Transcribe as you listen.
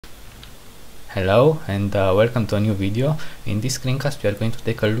Hello and welcome to a new video. In this screencast we are going to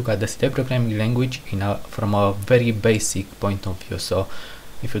take a look at the Sidef programming language from a very basic point of view. So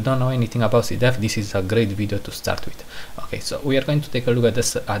if you don't know anything about Sidef, this is a great video to start with. Okay, so we are going to take a look at the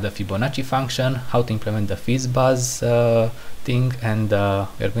Fibonacci function, how to implement the FizzBuzz thing, and we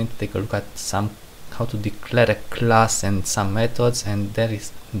are going to take a look at how to declare a class and some methods, and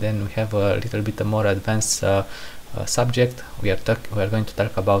then we have a little bit more advanced subject. We are going to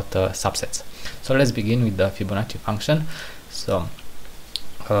talk about subsets. So let's begin with the Fibonacci function. So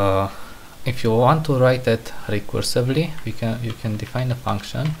if you want to write it recursively, you can define a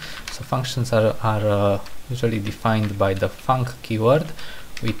function. So functions are usually defined by the func keyword,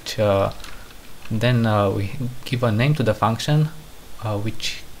 which then we give a name to the function,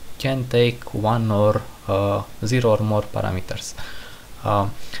 which can take one or 0 or more parameters.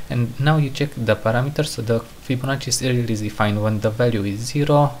 And now you check the parameters. So the Fibonacci serial is defined when the value is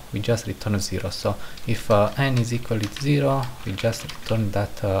 0, we just return 0. So if n is equal to 0, we just return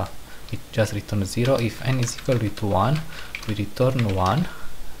that we just return 0. If n is equal to 1, we return 1,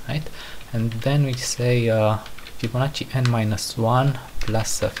 right? And then we say Fibonacci n minus 1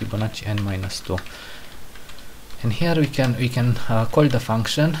 plus Fibonacci n minus 2. And here we can call the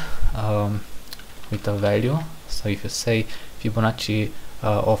function with a value. So if you say Fibonacci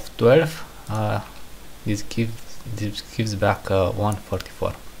of 12, this gives back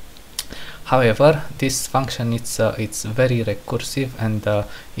 144. However, this function it's very recursive, and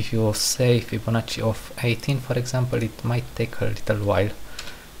if you say Fibonacci of 18, for example, it might take a little while.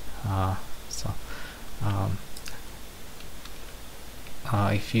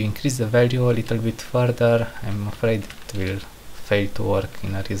 If you increase the value a little bit further, I'm afraid it will fail to work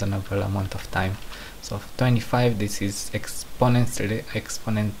in a reasonable amount of time. So 25, this is exponentially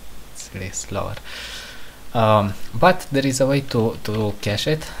slower. But there is a way to cache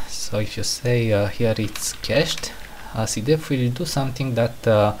it. So if you say here it's cached, Sidef will do something that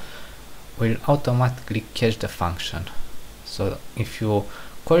will automatically cache the function. So if you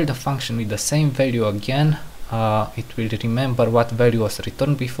call the function with the same value again, it will remember what value was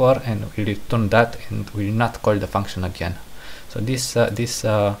returned before and will return that and will not call the function again. So this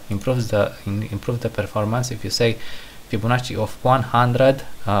improves the performance. If you say Fibonacci of 100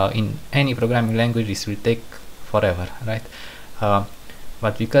 in any programming language, this will take forever, right?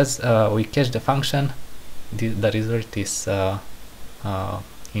 But because we cache the function, the result is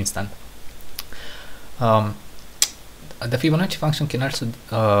instant. The Fibonacci function can also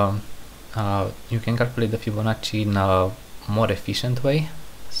you can calculate the Fibonacci in a more efficient way.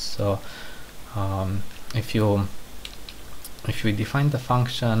 So if we define the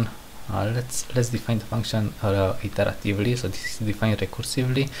function, let's define the function iteratively. So this is defined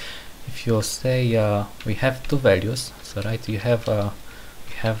recursively. If you say we have two values, so right, you have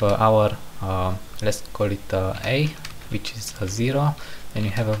our let's call it a, which is a 0, then you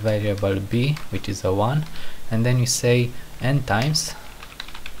have a variable b, which is a 1, and then you say n times.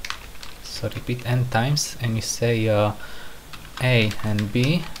 So repeat n times, and you say a and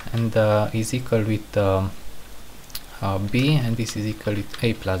b, and is equal with b, and this is equal to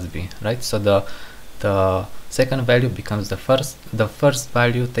a plus b, right? So the second value becomes the first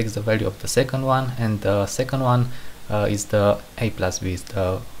value takes the value of the second one, and the second one is the a plus b, is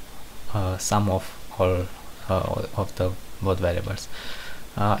the sum of all of the both variables.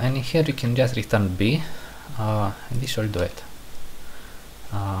 And here you can just return b, and this should do it.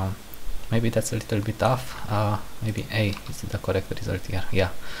 Maybe that's a little bit off. Maybe a is the correct result here.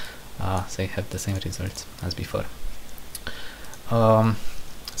 Yeah, so you have the same results as before.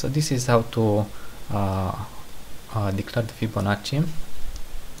 So this is how to declare the Fibonacci.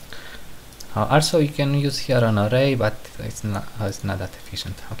 Also, you can use here an array, but it's not that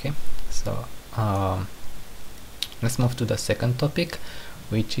efficient. Okay, so let's move to the second topic,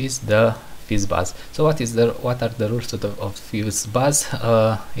 which is the FizzBuzz. So what are the rules of FizzBuzz?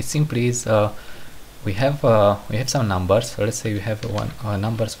 It simply is we have some numbers. So let's say we have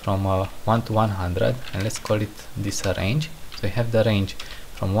numbers from 1 to 100, and let's call it this range. So we have the range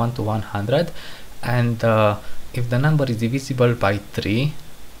from 1 to 100, and if the number is divisible by 3,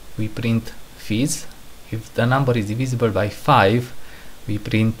 we print fizz. If the number is divisible by 5, we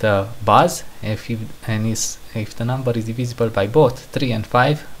print buzz. If the number is divisible by both 3 and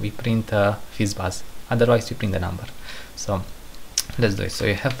 5, we print FizzBuzz. Otherwise, we print the number. So let's do it. So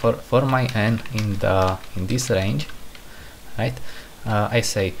you have for my n in this range, right? I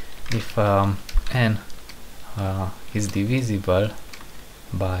say if n is divisible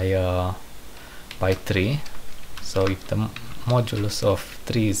by 3. So if the modulus of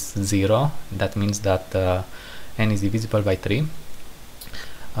 3 is 0, that means that n is divisible by 3.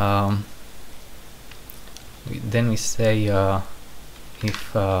 then we say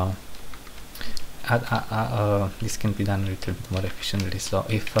if this can be done a little bit more efficiently. So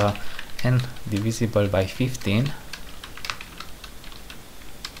if n divisible by 15,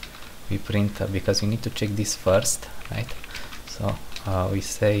 we print because we need to check this first, right? So we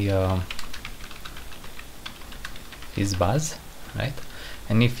say is buzz, right?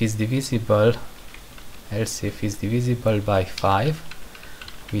 And if is divisible, else if is divisible by 5,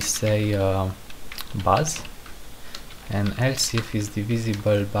 we say buzz, and else if is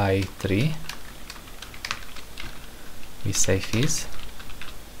divisible by 3, we say fizz.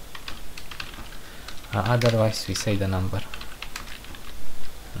 Otherwise we say the number,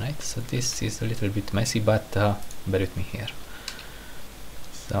 right? So this is a little bit messy, but bear with me here.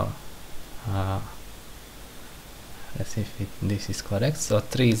 So let's see if this is correct. So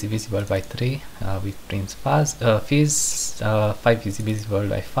 3 is divisible by 3, we print fizz. 5 is divisible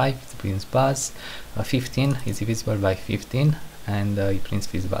by 5, it prints buzz. 15 is divisible by 15, and it prints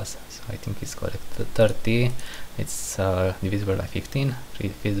fizz buzz. So I think it's correct. 30, it's divisible by 15,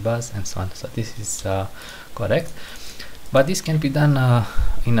 fizz buzz, and so on. So this is correct. But this can be done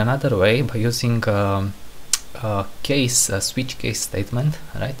in another way by using switch case statement,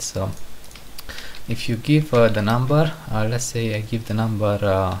 right? So if you give the number, let's say I give the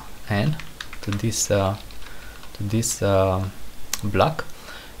number n to this block,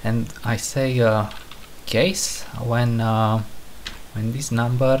 and I say case when this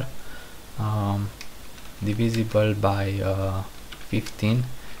number divisible by 15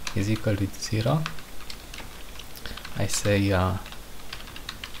 is equal to 0, I say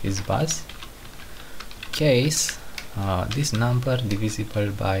is buzz. Case this number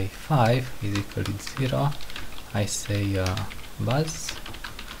divisible by 5 is equal to 0, I say buzz.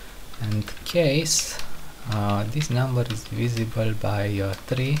 And case this number is divisible by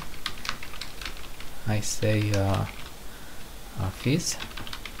 3, I say fizz.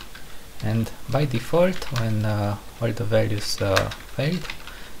 And by default, when all the values failed,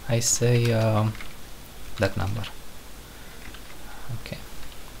 I say that number. Okay.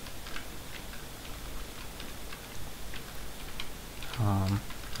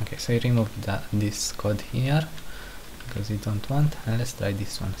 Okay, so I remove this code here because we don't want, and let's try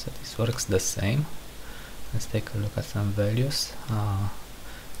this one. So this works the same. Let's take a look at some values.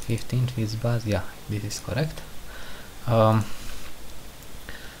 15 fizz buzz, yeah, this is correct.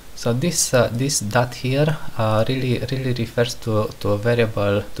 So this dot here really refers to a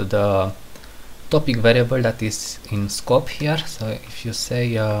variable, to the topic variable that is in scope here. So if you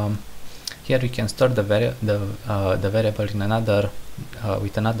say here we can store the variable in another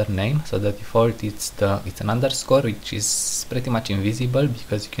with another name. So the default it's an underscore, which is pretty much invisible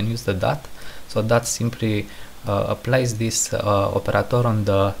because you can use the dot. So that simply applies this operator on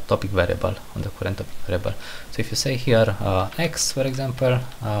the topic variable, on the current topic variable. So if you say here x, for example,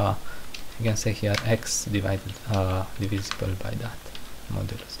 you can say here x divisible by that,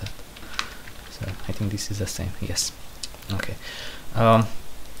 modulus that. So I think this is the same. Yes. Okay.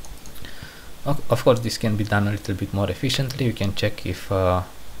 Of course, this can be done a little bit more efficiently. You can check if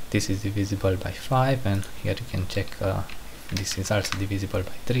this is divisible by 5, and here you can check if this is also divisible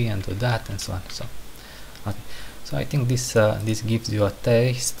by 3, and do that, and so on. So, okay. So I think this gives you a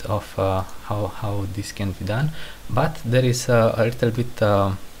taste of how this can be done. But there is a little bit.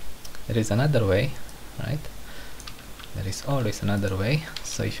 There is another way, right? There is always another way.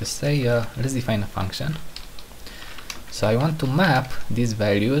 So if you say let's define a function. So I want to map these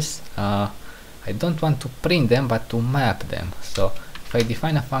values. I don't want to print them, but to map them. So if I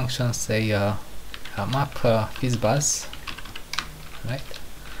define a function, say map fizzbuzz, right?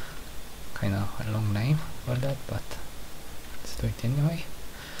 Kind of a long name for that, but let's do it anyway.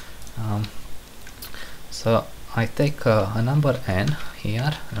 So I take a number n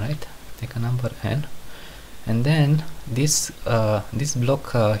here, right? Take a number n, and then this this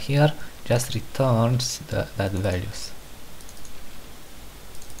block here just returns that values.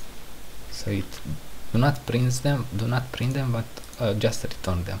 So it do not print them, but just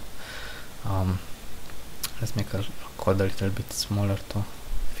return them. Let's make a code a little bit smaller to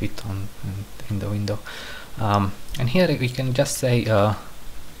fit on in the window. And here we can just say I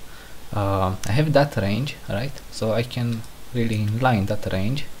have that range, right? So I can really inline that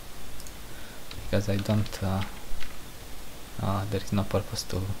range because I don't. There is no purpose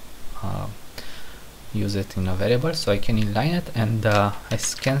to use it in a variable, so I can inline it, and I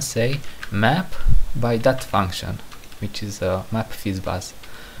can say map by that function, which is map fizzbuzz.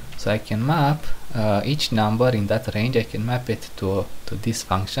 So I can map each number in that range. I can map it to this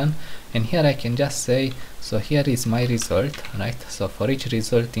function, and here I can just say, so here is my result, right? So for each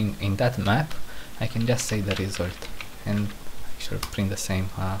result in that map, I can just say the result, and it should print the same.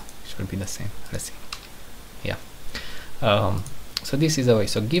 Should be the same. Let's see. Yeah. So this is the way.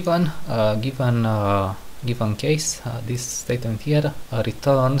 So given given case, this statement here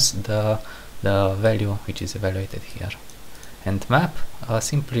returns the value which is evaluated here, and map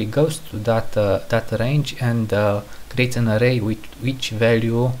simply goes to that range and creates an array with each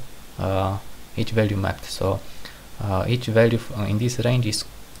value mapped. So each value in this range is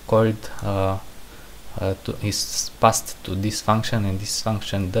called is passed to this function, and this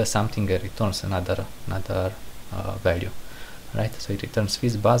function does something and returns another value, right? So it returns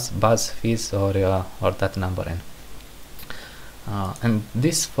fizz, buzz, fizz, or that number n. And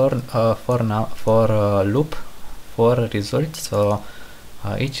this for loop for result. So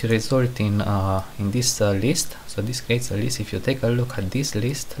each result in this list. So this creates a list. If you take a look at this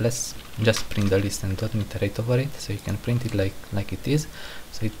list, let's just print the list and don't iterate over it. So you can print it like it is.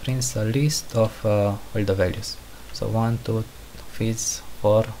 So it prints a list of all the values. So 1, 2, fizz,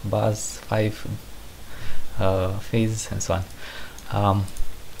 4, buzz, 5, fizz, and so on.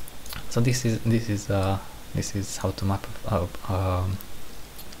 So this is how to map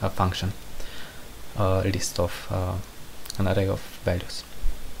a function, list of an array of values.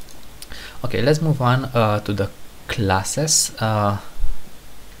 Okay, let's move on to the classes.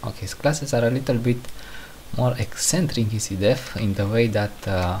 Okay, so classes are a little bit more eccentric in Sidef in the way that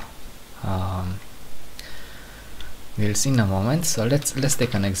we'll see in a moment. So let's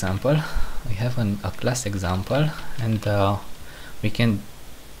take an example. We have a class example, and we can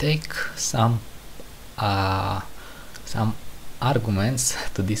take some arguments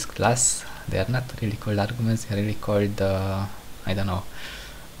to this class. They are not really called arguments, they are really called I don't know,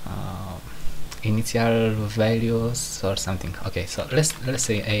 initial values or something. Okay, so let's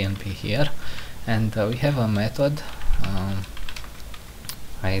say a and b here, and we have a method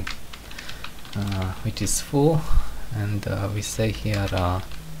which is foo, and we say here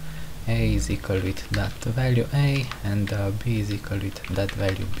a is equal with that value a, and b is equal with that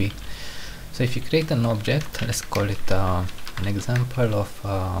value b. So if you create an object, let's call it an example of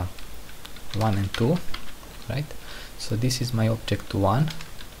 1 and 2, right? So this is my object 1,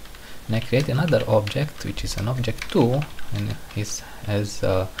 and I create another object which is an object 2, and it has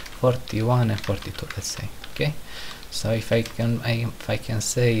 41 and 42, let's say. Okay, so if I can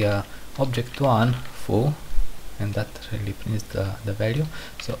say object 1 foo, and that really prints the value.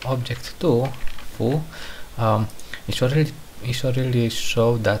 So object 2 foo, it should really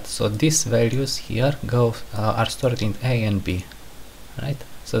show that, so these values here are stored in a and b, right?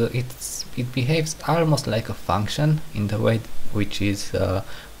 So it behaves almost like a function in the way which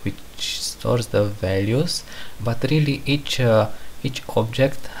stores the values, but really each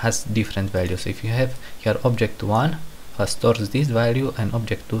object has different values. So if you have here object 1 stores this value, and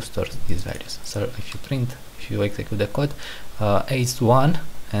object 2 stores these values. So if you execute the code, a is 1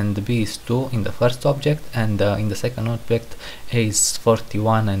 and b is 2 in the first object, and in the second object a is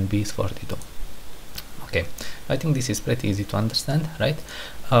 41 and b is 42. Okay, I think this is pretty easy to understand, right?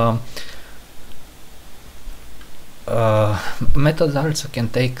 Methods also can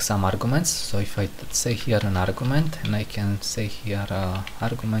take some arguments. So if I say here an argument, and I can say here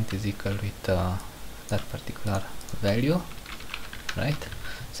argument is equal with that particular value, right?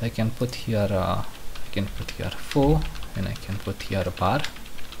 So I can put here foo, and I can put here bar,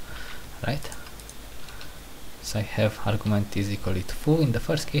 right? So I have argument is equal with foo in the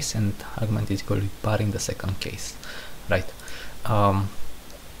first case, and argument is equal with bar in the second case, right?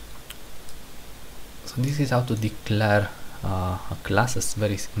 So this is how to declare classes in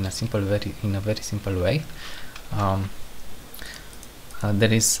a very simple way.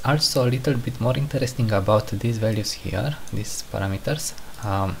 There is also a little bit more interesting about these values here, these parameters.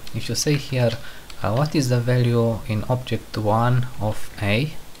 If you say here what is the value in object 1 of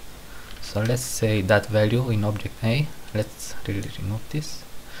a, so let's say that value in object a, let's really remove this.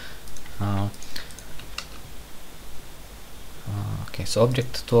 Okay, so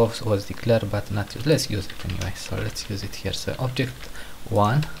object 2 was declared but not used. Let's use it anyway, so let's use it here. So object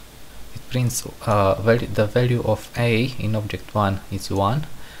 1, it prints the value of a in object 1 is 1,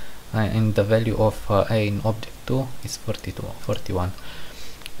 and the value of a in object 2 is 41.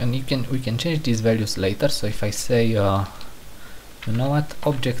 And we can change these values later. So if I say you know what,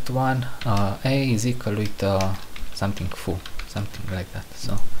 object 1 a is equal with something foo, something like that,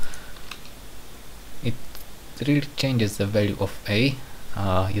 so it really changes the value of a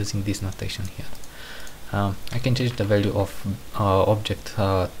using this notation here. I can change the value of object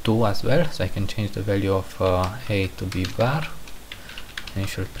 2 as well, so I can change the value of a to be bar, and it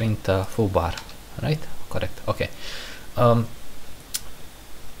should print foo bar, right? Correct. Okay.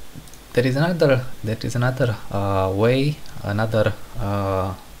 there is another way, another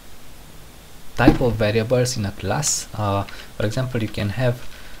type of variables in a class. For example, you can have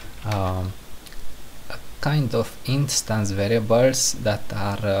a kind of instance variables that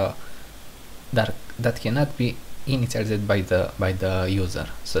are that cannot be initialized by the user.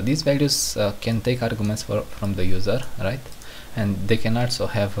 So these values can take arguments from the user, right? And they can also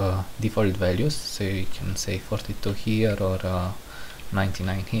have default values. So you can say 42 here or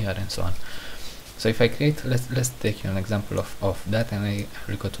 99 here and so on. So if I create, let's take an example of that, and I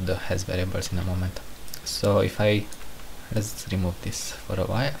will go to the has variables in a moment. So if let's remove this for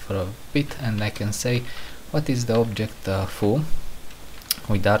a bit, and I can say what is the object foo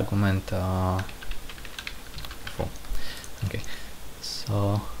with the argument foo. Okay,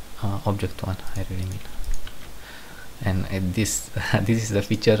 so object 1, I really mean. And this this is the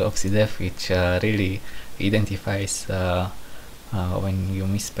feature of Sidef which really identifies when you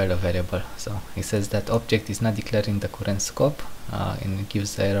misspell a variable. So it says that object is not declared in the current scope, and it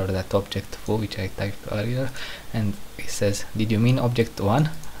gives the error that object foo, which I typed earlier, and it says, did you mean object 1?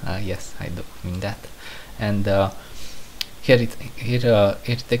 Yes, I do mean that. And here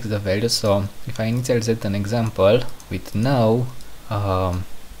it takes the value. So if I initialize an example with no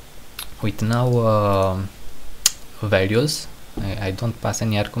values, I don't pass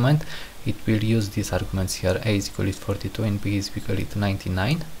any argument, it will use these arguments here: a is equal to 42 and b is equal to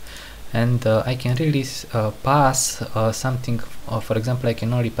 99. And I can really pass something. For example, I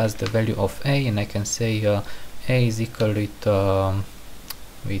can only pass the value of a, and I can say a is equal with 1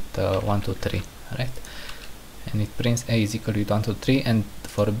 to 3, right? And it prints a is equal with 1 to 3. And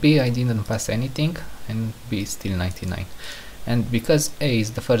for b, I didn't pass anything, and b is still 99. And because a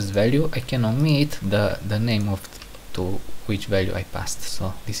is the first value, I can omit the name of to which value I passed.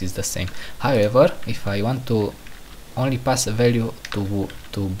 So this is the same. However, if I want to only pass a value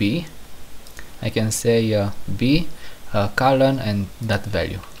to b, I can say b colon and that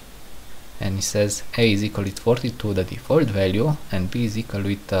value, and it says a is equal with 42, the default value, and b is equal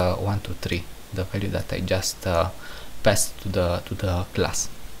with 1 to 3, the value that I just passed to the class.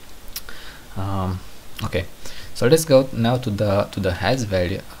 Okay, so let's go now to the has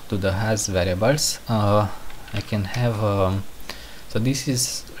value, to the has variables. I can have so this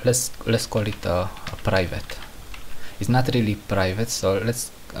is, let's call it a private. It's not really private, so let's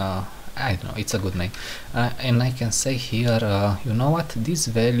I don't know, it's a good name. And I can say here, you know what, this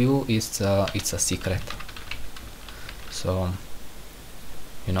value is it's a secret. So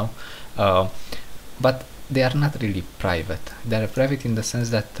you know, but they are not really private. They are private in the sense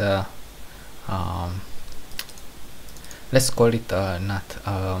that let's call it not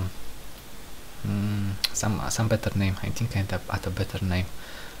some better name. I think I had a better name.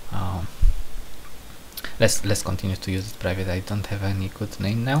 Let's continue to use it private. I don't have any good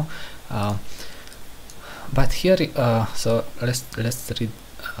name now. But here, so let's read.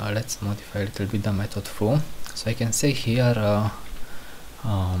 Let's modify a little bit the method foo. So I can say here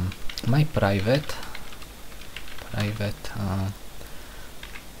my private.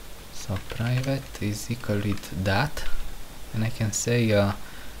 So private is equal with that, and I can say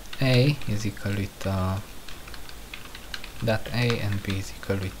a is equal with that a, and b is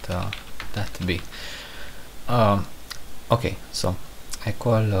equal with that b. Okay, so I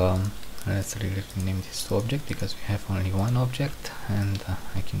call let's really rename this to object because we have only one object, and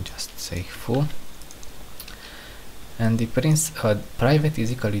I can just say foo, and it prints private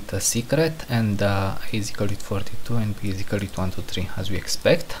is equal with a secret, and a is equal with 42 and b is equal with 1 to 3 as we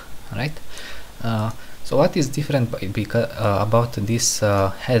expect, right? So what is different about this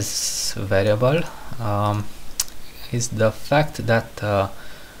has variable is the fact that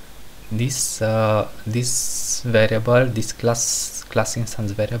this variable, this class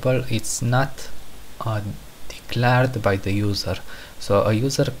instance variable, it's not declared by the user. So a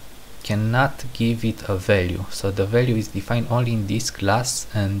user cannot give it a value. So the value is defined only in this class,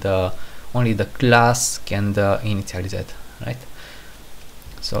 and only the class can initialize it, right?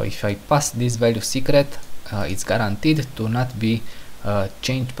 So if I pass this value secret, it's guaranteed to not be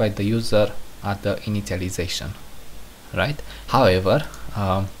changed by the user at the initialization, right? However,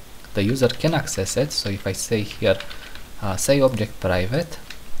 the user can access it. So if I say here say object private,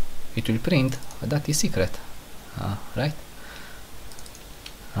 it will print that is secret, right?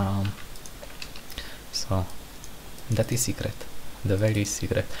 So that is secret, the value is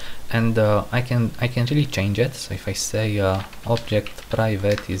secret, and I can really change it. So if I say object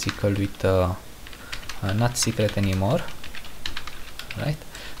private is equal with not secret anymore, right?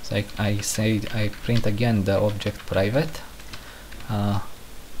 So I print again the object private,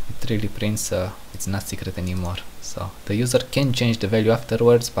 it really prints it's not secret anymore. So the user can change the value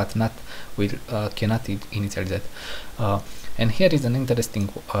afterwards, but not will cannot initialize it. And here is an interesting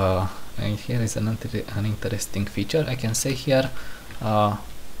an interesting feature. I can say here,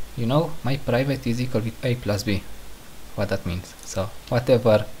 you know, my private is equal with a plus b. What that means? So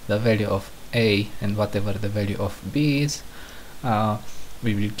whatever the value of a and whatever the value of b is,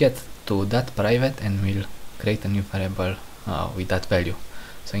 we will get to that private and we'll create a new variable with that value.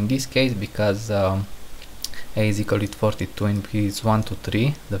 So in this case, because a is equal with 42 and b is 1 to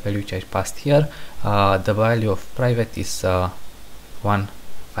 3, the value which I passed here, the value of private is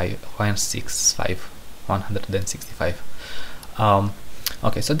 165.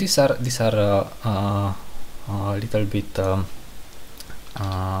 Okay, so these are a little bit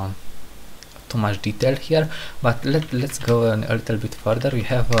too much detail here, but let's go a little bit further. We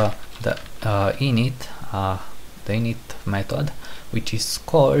have the init method, which is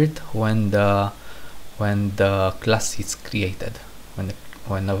called when the class is created,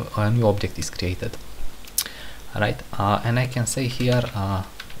 when a new object is created. Alright, and I can say here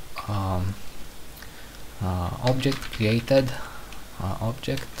object created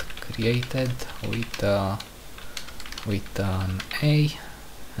with an a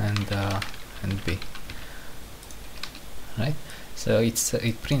and b. Right, so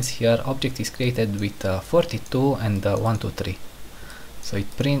it prints here object is created with 42 and 1 to 3. So it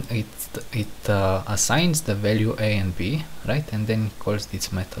assigns the value a and b, right, and then it calls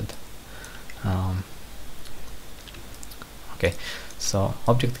this method. Okay, so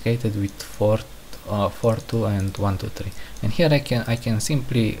object created with 42 and 1 to 3, and here I can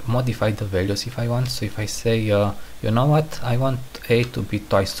simply modify the values if I want. So if I say you know what, I want a to be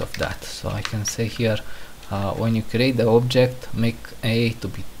twice of that, so I can say here when you create the object, make a to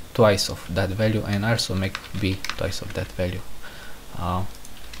be twice of that value and also make b twice of that value.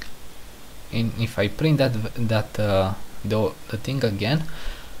 If I print the thing again,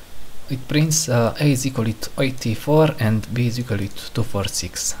 it prints a is equal to 84 and b is equal to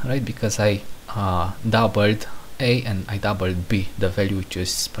 246, right, because I doubled a and I doubled b, the value which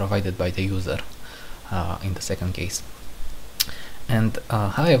is provided by the user in the second case. And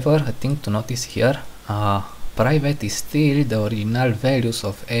however, a thing to notice here, private is still the original values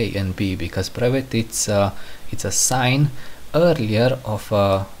of a and b, because private it's a sign earlier of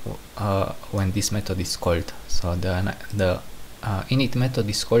when this method is called. So the init method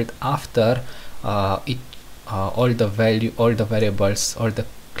is called after all the variables, all the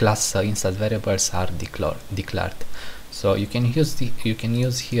class instance variables are declared. So you can use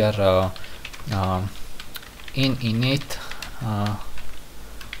here in init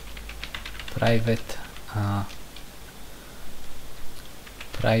private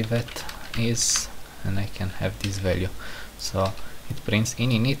is, and I can have this value. So it prints in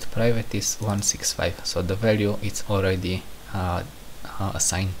init private is 165. So the value is already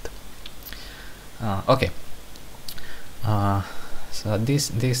assigned. Okay. So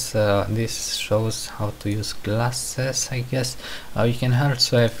this shows how to use classes, I guess. You can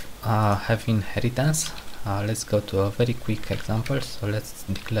also have inheritance. Let's go to a very quick example. So let's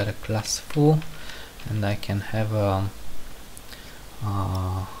declare a class foo, and I can have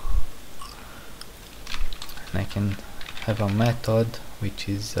a method which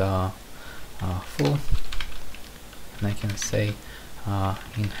is foo, and I can say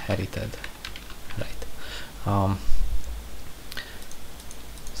inherited, right?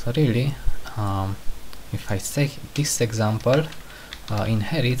 So really, if I say this example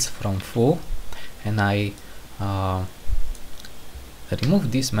inherits from foo, and I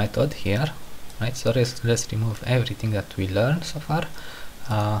remove this method here, right? So let's remove everything that we learned so far,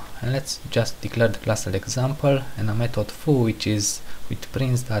 and let's just declare the class example and a method foo which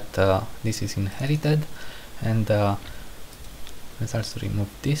prints that this is inherited, and let's also remove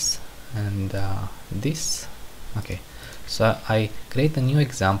this and this. Okay, so I create a new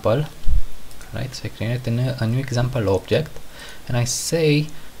example, right? So I create a new example object, and I say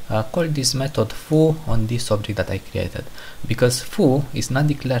call this method foo on this object that I created. Because foo is not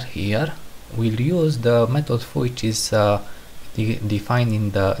declared here, we'll use the method foo which is defined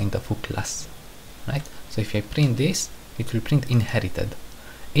in the foo class, right? So if I print this, it will print inherited,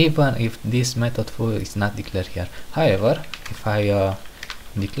 even if this method foo is not declared here. However, if I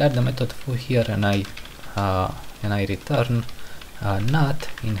declare the method foo here and I return not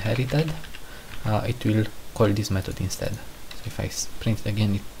inherited, it will call this method instead. So if I print it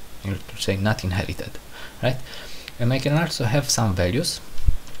again, it will say not inherited, right? And I can also have some values.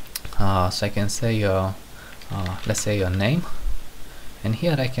 So I can say let's say a name, and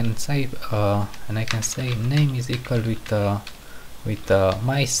here I can say name is equal with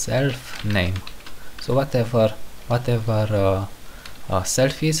myself name. So whatever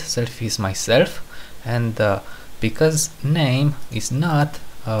self is myself, and because name is not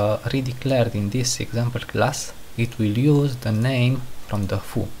redeclared in this example class, it will use the name from the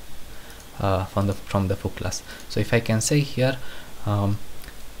foo from the foo class. So if I can say here,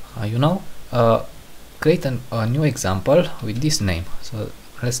 create a new example with this name. So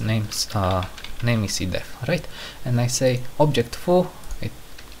let's name is Sidef, right? And I say object foo,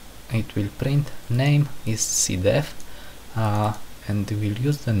 it will print name is Sidef, and we'll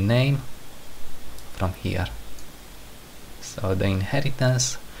use the name from here. So the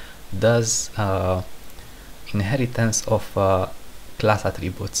inheritance does inheritance of class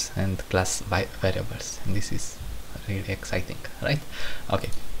attributes and class variables, and this is really exciting, right? Okay,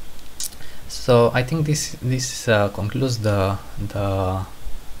 so I think this concludes the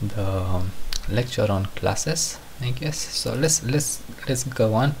lecture on classes, I guess. So let's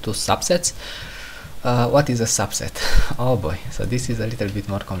go on to subsets. What is a subset? Oh boy, so this is a little bit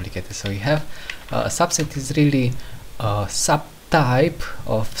more complicated. So we have a subset is really a subtype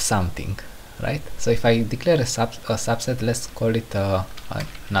of something, right? So if I declare a subset, let's call it a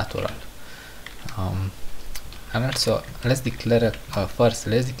natural. And also let's declare first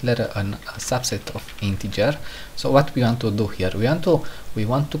let's declare a subset of integer. So what we want to do here, we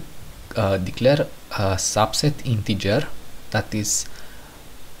want to declare a subset integer that is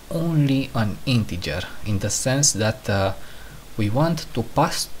only an integer, in the sense that we want to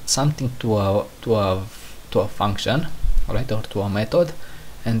pass something to a function, right, or to a method,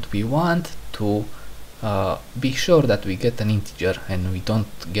 and we want to be sure that we get an integer and we don't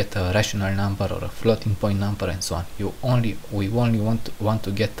get a rational number or a floating point number and so on. We only want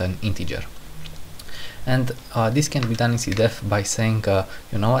to get an integer. And this can be done in Sidef by saying,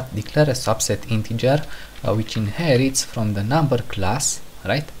 you know what, declare a subset integer which inherits from the number class,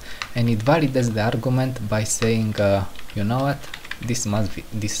 right? And it validates the argument by saying, you know what, this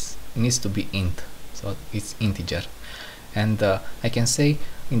needs to be int, so it's integer. And I can say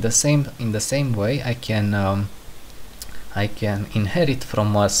in the same way I can inherit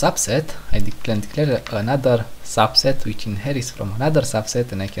from a subset. I can declare another subset which inherits from another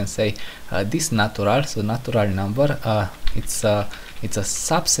subset, and I can say this natural, so natural number, it's a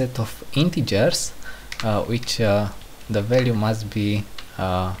subset of integers which the value must be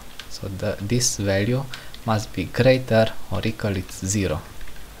this value must be greater or equal to 0,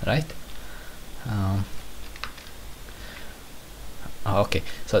 right? Okay,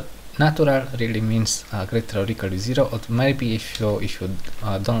 so natural really means greater or equal to 0, or maybe if you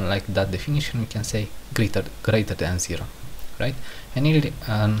don't like that definition, we can say greater than 0, right? And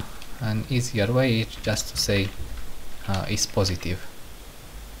an easier way is just to say is positive.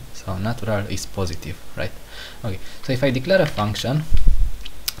 So natural is positive, right? Okay, so if I declare a function,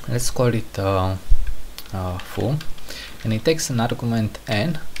 let's call it foo, and it takes an argument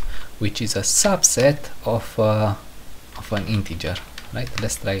n, which is a subset of an integer, right?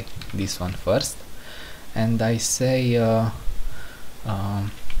 Let's try this one first, and I say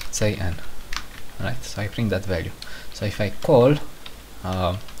say n, right? So I print that value. So if I call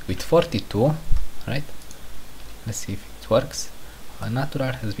with 42, right? Let's see if it works.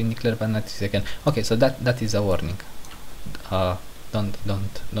 Natural has been declared by 90 seconds. Okay, so that is a warning.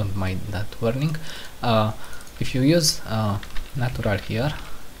 Don't mind that warning. If you use natural here,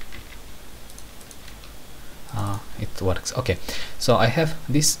 it works. Okay, so I have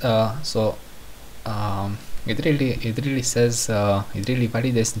this. It really says it really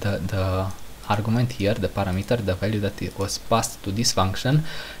validates the argument here, the parameter, the value that it was passed to this function,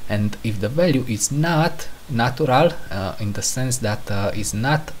 and if the value is not natural, in the sense that it's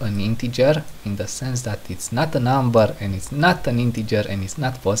not an integer, in the sense that it's not a number and it's not an integer and it's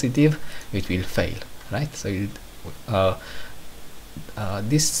not positive, it will fail, right? So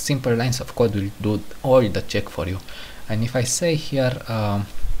these simple lines of code will do all the check for you. And if I say here,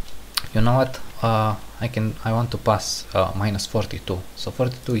 you know what, I want to pass minus 42. So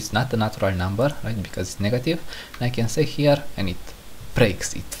 42 is not a natural number, right, because it's negative. And I can say here, and it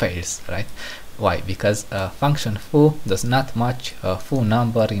breaks, it fails, right? Why? Because function foo does not match foo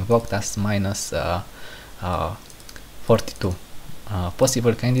number invoked as minus 42.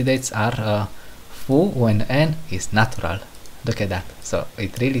 Possible candidates are foo when n is natural. Look at that. So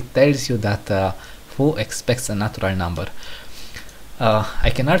it really tells you that foo expects a natural number. I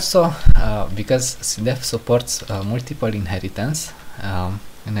can also, because Sidef supports multiple inheritance,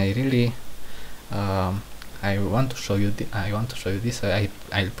 and I really I want to show you this. So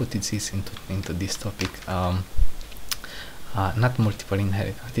I'll put this into this topic. not multiple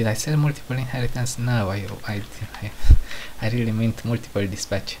inheritance. Did I say multiple inheritance? No, I really meant multiple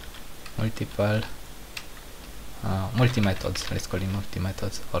dispatch. Multiple multi-methods, let's call it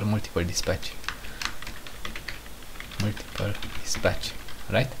multi-methods, or multiple dispatch. Multiple dispatch,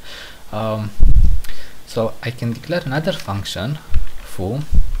 right? So I can declare another function, foo,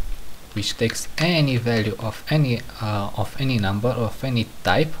 which takes any value of any number of any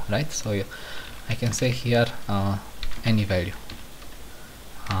type, right? So I can say here any value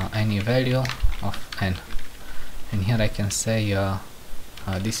of n, and here I can say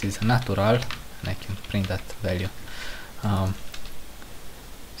this is natural, and I can print that value.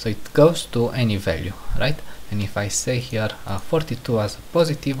 So it goes to any value, right? And if I say here 42 as a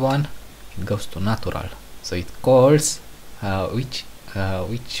positive one, it goes to natural. So it calls which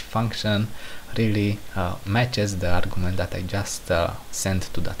function really matches the argument that I just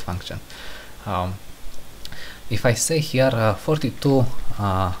sent to that function. If I say here 42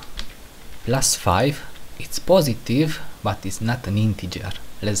 plus 5, it's positive, but it's not an integer.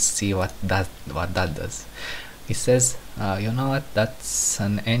 Let's see what that does. It says, you know what, that's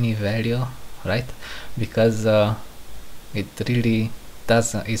an any value, right? Because it really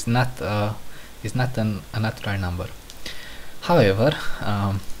doesn't, is not a natural number. However,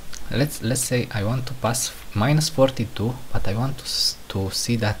 let's say I want to pass minus 42, but I want to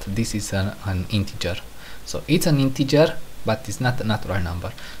see that this is an integer. So it's an integer, but it's not a natural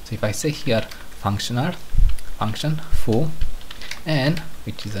number. So if I say here function foo n,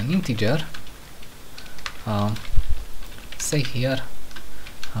 which is an integer, say here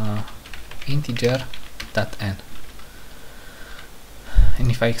integer dot n, and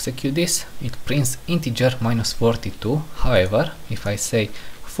if I execute this, it prints integer minus 42. However, if I say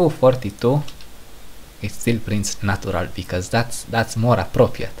foo 42, it still prints natural, because that's more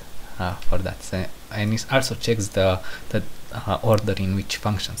appropriate for that. So, and it also checks the order in which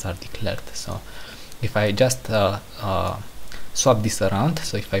functions are declared. So if I just swap this around,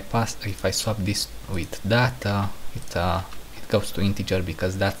 so if I swap this with that, it goes to integer,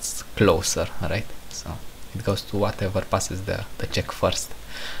 because that's closer, right? So it goes to whatever passes the check first.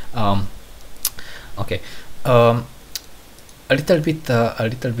 Okay, a little bit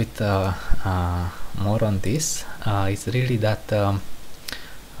more on this. It's really that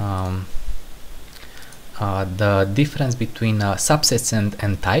the difference between subsets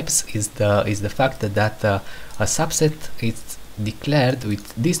and types is the fact that a subset is declared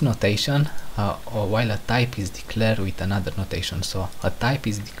with this notation, while a type is declared with another notation. So a type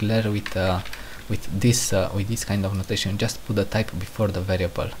is declared with this kind of notation. Just put the type before the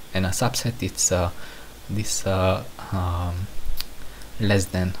variable, and a subset it's this less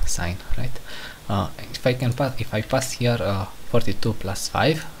than sign, right? If I pass here 42 plus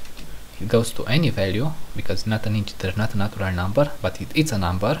 5, it goes to any value, because not an integer, not a natural number, but it's a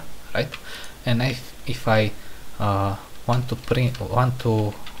number, right? And if I want to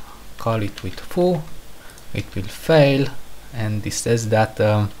call it with foo, it will fail, and this says that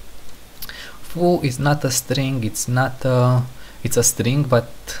foo is not a string. It's a string, but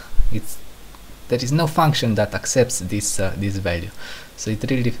there is no function that accepts this value. So it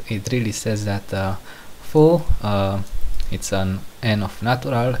really says that foo, it's an n of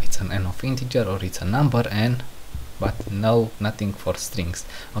natural, it's an n of integer, or it's a number n, but nothing for strings.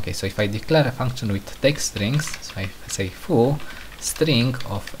 Okay, so if I declare a function with text strings, so if I say foo string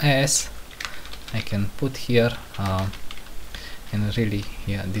of s, I can put here and really,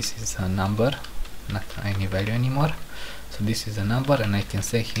 yeah, this is a number, not any value anymore. So this is a number, and I can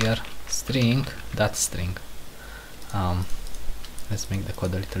say here string dot string. Let's make the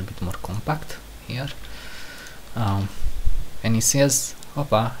code a little bit more compact here. And it says,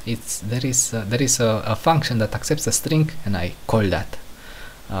 opa, there is a function that accepts a string, and I call that.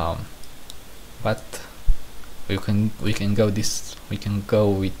 But we can go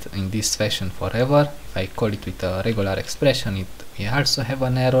with in this fashion forever. If I call it with a regular expression, we also have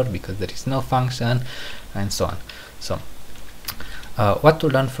an error because there is no function, and so on. So what to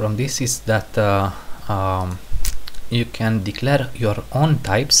learn from this is that you can declare your own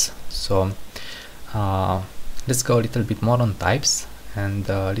types. So let's go a little bit more on types and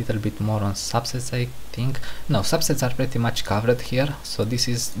a little bit more on subsets. I think no, subsets are pretty much covered here. So this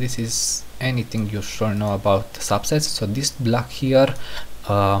is anything you should know about subsets. So this block here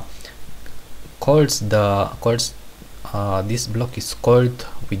this block is called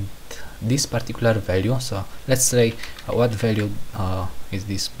with this particular value. So let's say what value is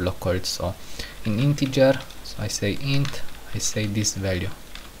this block called. So in integer, so I say int, I say this value.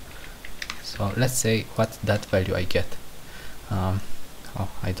 So let's say what that value I get. Oh,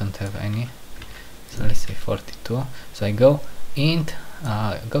 I don't have any So let's say 42. So I go int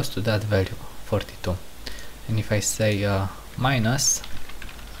goes to that value 42, and if I say minus,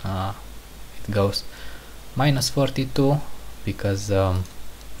 it goes minus 42 because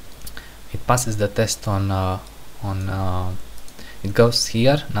it passes the test on it goes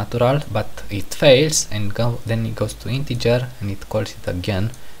here natural, but it fails, and then it goes to integer and it calls it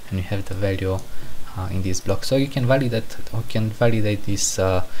again, and you have the value in this block. So you can validate this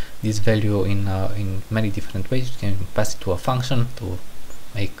this value in many different ways. You can pass it to a function to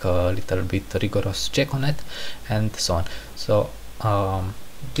make a little bit rigorous check on it, and so on. So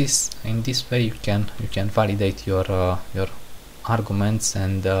in this way you can validate your arguments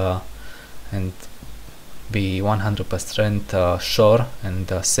and be 100% sure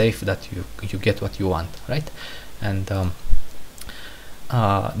and safe that you get what you want, right? And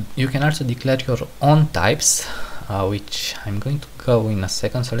you can also declare your own types, which I'm going to go in a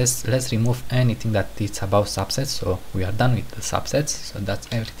second. So let's remove anything that is above subsets. So we are done with the subsets, so that's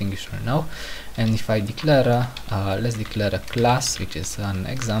everything you should know. And if I declare let's declare a class, which is an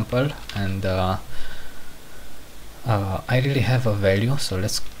example, and I really have a value, so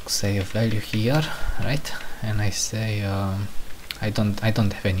let's say a value here, right? And I say I don't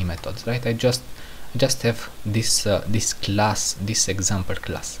have any methods, right? I just have this this class, this example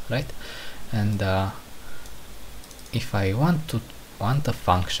class, right? And if I want a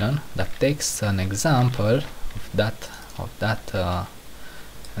function that takes an example of that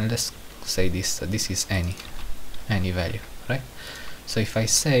and let's say this is any value, right? So if I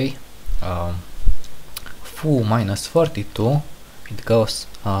say foo minus 42, it goes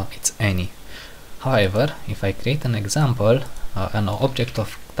it's any. However, if I create an example, an object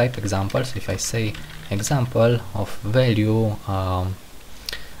of type example, so if I say example of value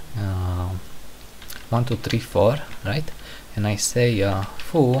 1 2 3 4, right, and I say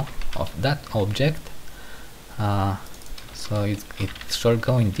foo of that object, so it should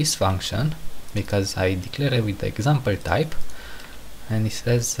go in this function because I declare it with the example type, and it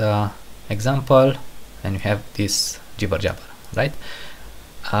says example, and you have this jibber jabber, right?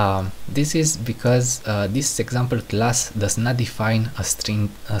 This is because this example class does not define a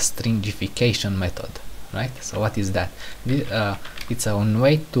stringification method, right? So what is that? It's a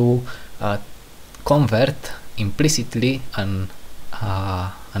way to convert implicitly an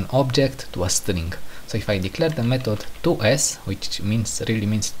object to a string. So if I declare the method toS, which really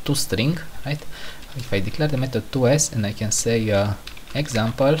means toString, right? If I declare the method toS, and I can say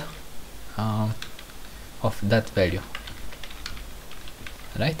example of that value,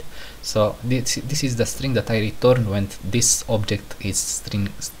 right? So this is the string that I return when this object is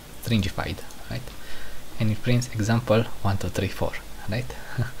stringified, right? And it prints example 1 2 3 4, right?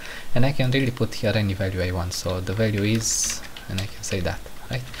 And I can really put here any value I want. So the value is, and I can say that,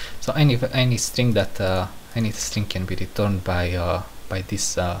 right? So any string that any string can be returned by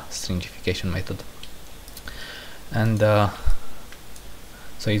this stringification method. And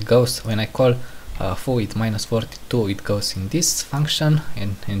so it goes, when I call foo it minus 42, it goes in this function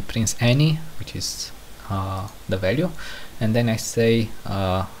and prints any, which is the value. And then I say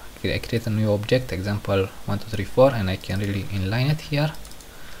I create a new object, example 1 2 3 4, and I can really inline it here,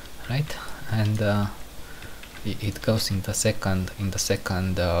 right? And it goes in the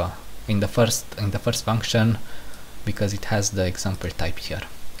first function because it has the example type here.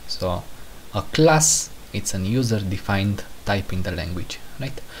 So a class, it's an user defined type in the language,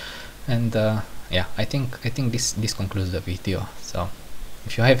 right? And yeah, I think this concludes the video. So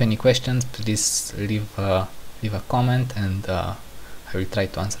if you have any questions, please leave a comment, and I will try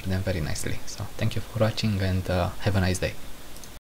to answer them very nicely. So thank you for watching, and have a nice day.